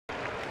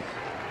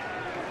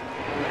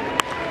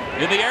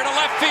In the air to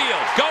left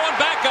field. Going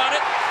back on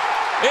it.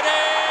 It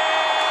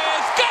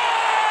is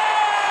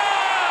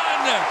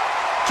gone!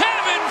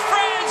 Kevin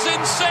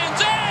Frandsen sends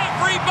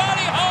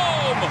everybody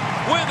home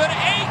with an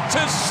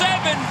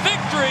 8-7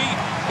 victory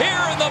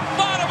here in the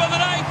bottom of the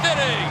ninth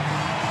inning.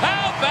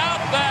 How about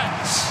that?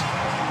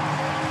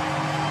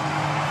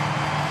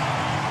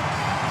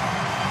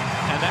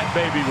 And that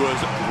baby was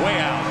way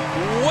out.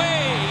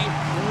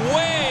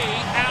 Way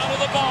out of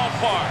the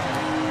ballpark.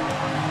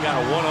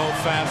 Got a 1-0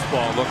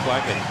 fastball, looked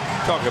like it.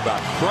 Talk about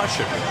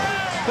crushing it.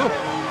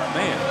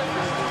 Man.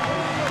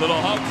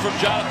 Little hug from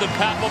Jonathan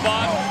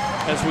Papelbon.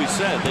 As we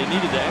said, they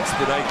needed to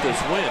expedite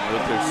this win with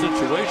their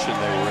situation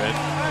they were in.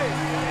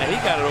 And he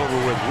got it over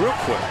with real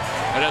quick.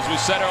 And as we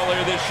said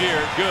earlier this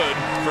year, good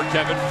for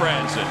Kevin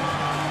Frandsen.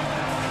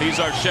 He's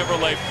our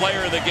Chevrolet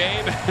player of the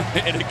game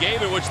in a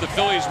game in which the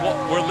Phillies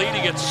were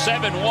leading at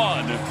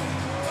 7-1.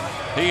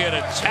 He had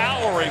a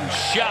towering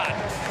shot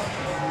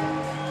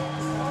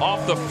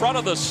off the front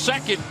of the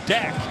second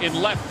deck in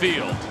left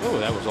field. Oh,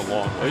 that was a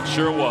long one. It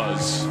sure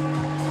was.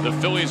 The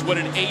Phillies win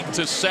an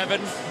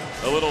 8-7.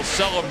 A little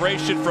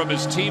celebration from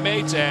his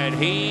teammates, and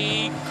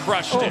he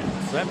crushed it.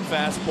 That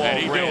fastball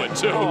and he ran. knew it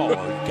too. Oh,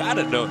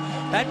 gotta know.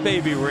 That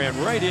baby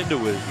ran right into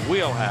his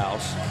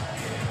wheelhouse,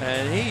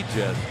 and he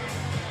just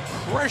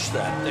crushed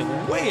that thing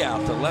way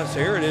out to left.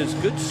 Here it is,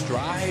 good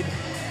stride,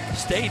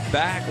 stayed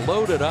back,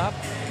 loaded up,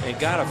 and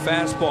got a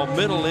fastball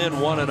middle in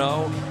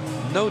 1-0.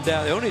 No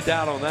doubt. The only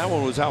doubt on that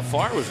one was how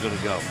far it was going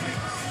to go.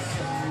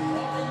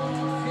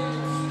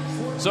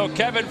 So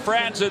Kevin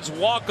Frandsen's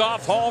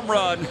walk-off home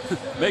run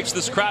makes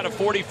this crowd of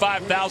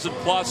 45,000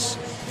 plus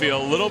feel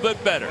a little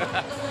bit better.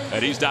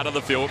 And he's down on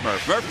the field with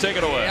Murph. Murph, take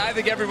it away. Yeah, I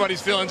think everybody's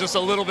feeling just a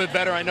little bit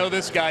better. I know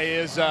this guy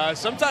is.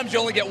 Sometimes you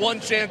only get one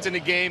chance in a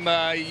game.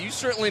 You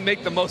certainly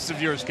make the most of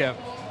yours, Kev.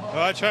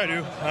 Well, I try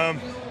to.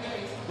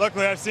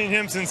 Luckily, I've seen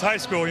him since high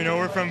school. You know,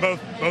 we're from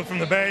both from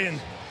the Bay, and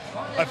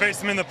I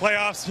faced him in the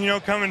playoffs. You know,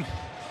 coming,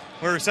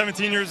 we were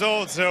 17 years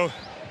old, so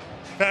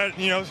had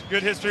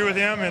good history with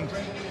him, and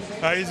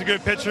he's a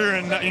good pitcher.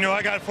 And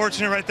I got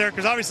fortunate right there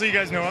because obviously you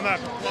guys know I'm not.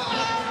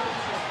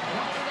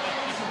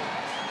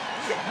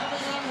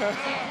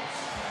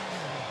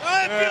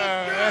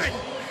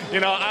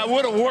 I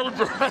would have warmed.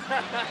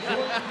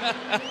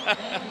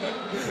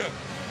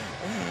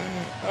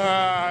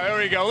 There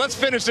we go. Let's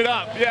finish it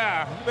up.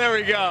 Yeah, there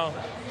we go.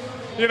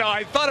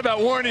 I thought about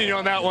warning you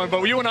on that one,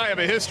 but you and I have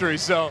a history,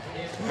 so.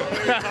 What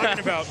are you talking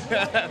about?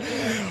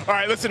 All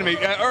right, listen to me.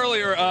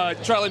 Earlier,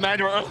 Charlie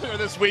Manuel earlier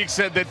this week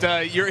said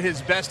that you're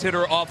his best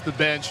hitter off the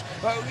bench.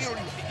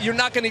 You're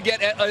not going to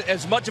get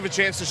as much of a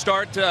chance to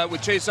start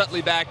with Chase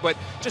Utley back, but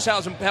just how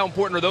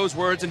important are those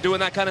words and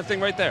doing that kind of thing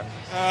right there?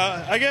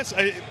 I guess,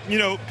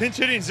 pinch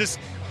hitting is just,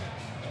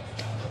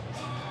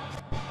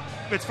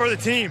 it's for the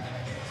team.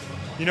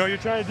 You're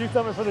trying to do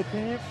something for the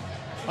team.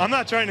 I'm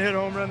not trying to hit a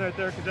home run right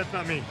there because that's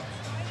not me.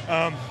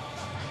 I'm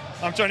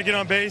trying to get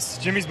on base.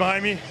 Jimmy's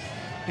behind me.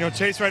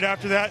 Chase right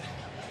after that.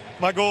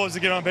 My goal is to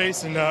get on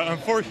base, and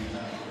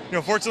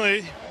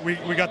fortunately,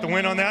 we got the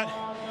win on that.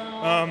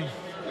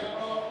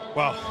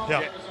 Wow,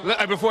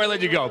 yeah. Before I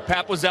let you go,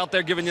 Pap was out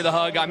there giving you the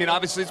hug. I mean,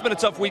 obviously, it's been a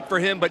tough week for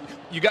him, but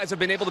you guys have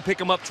been able to pick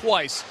him up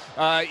twice,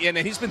 and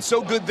he's been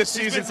so good this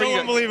season. He's been so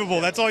unbelievable.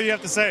 That's all you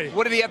have to say.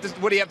 What did he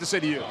have to say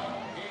to you?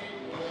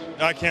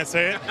 I can't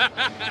say it,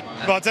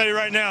 but I'll tell you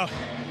right now,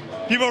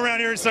 people around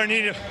here are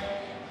starting to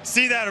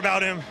see that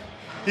about him.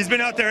 He's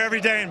been out there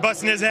every day and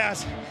busting his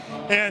ass.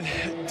 And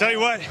tell you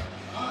what,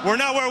 we're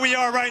not where we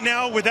are right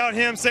now without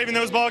him saving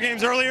those ball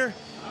games earlier.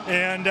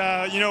 And,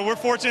 we're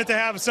fortunate to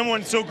have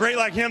someone so great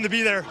like him to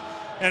be there.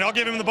 And I'll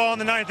give him the ball in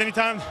the ninth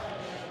anytime,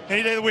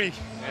 any day of the week.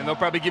 And they'll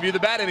probably give you the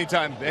bat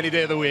anytime, any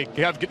day of the week.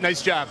 You have a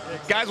nice job.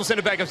 Guys, we'll send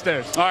it back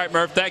upstairs. All right,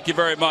 Murph, thank you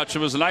very much. It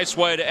was a nice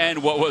way to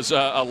end what was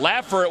a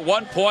laugher at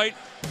one point,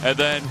 and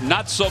then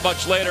not so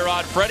much later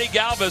on. Freddie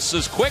Galvis,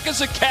 as quick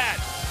as a cat.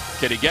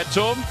 Can he get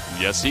to him?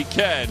 Yes, he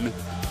can.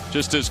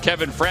 Just as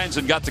Kevin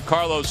Frandsen got to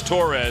Carlos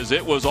Torres,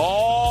 it was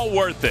all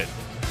worth it.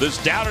 This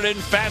down-and-in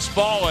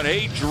fastball, and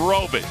he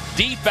drove it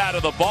deep out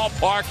of the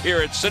ballpark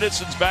here at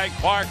Citizens Bank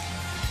Park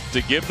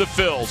to give the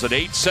Phils an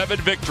 8-7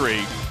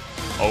 victory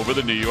over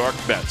the New York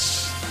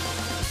Mets.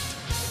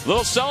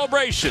 Little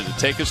celebration to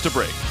take us to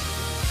break.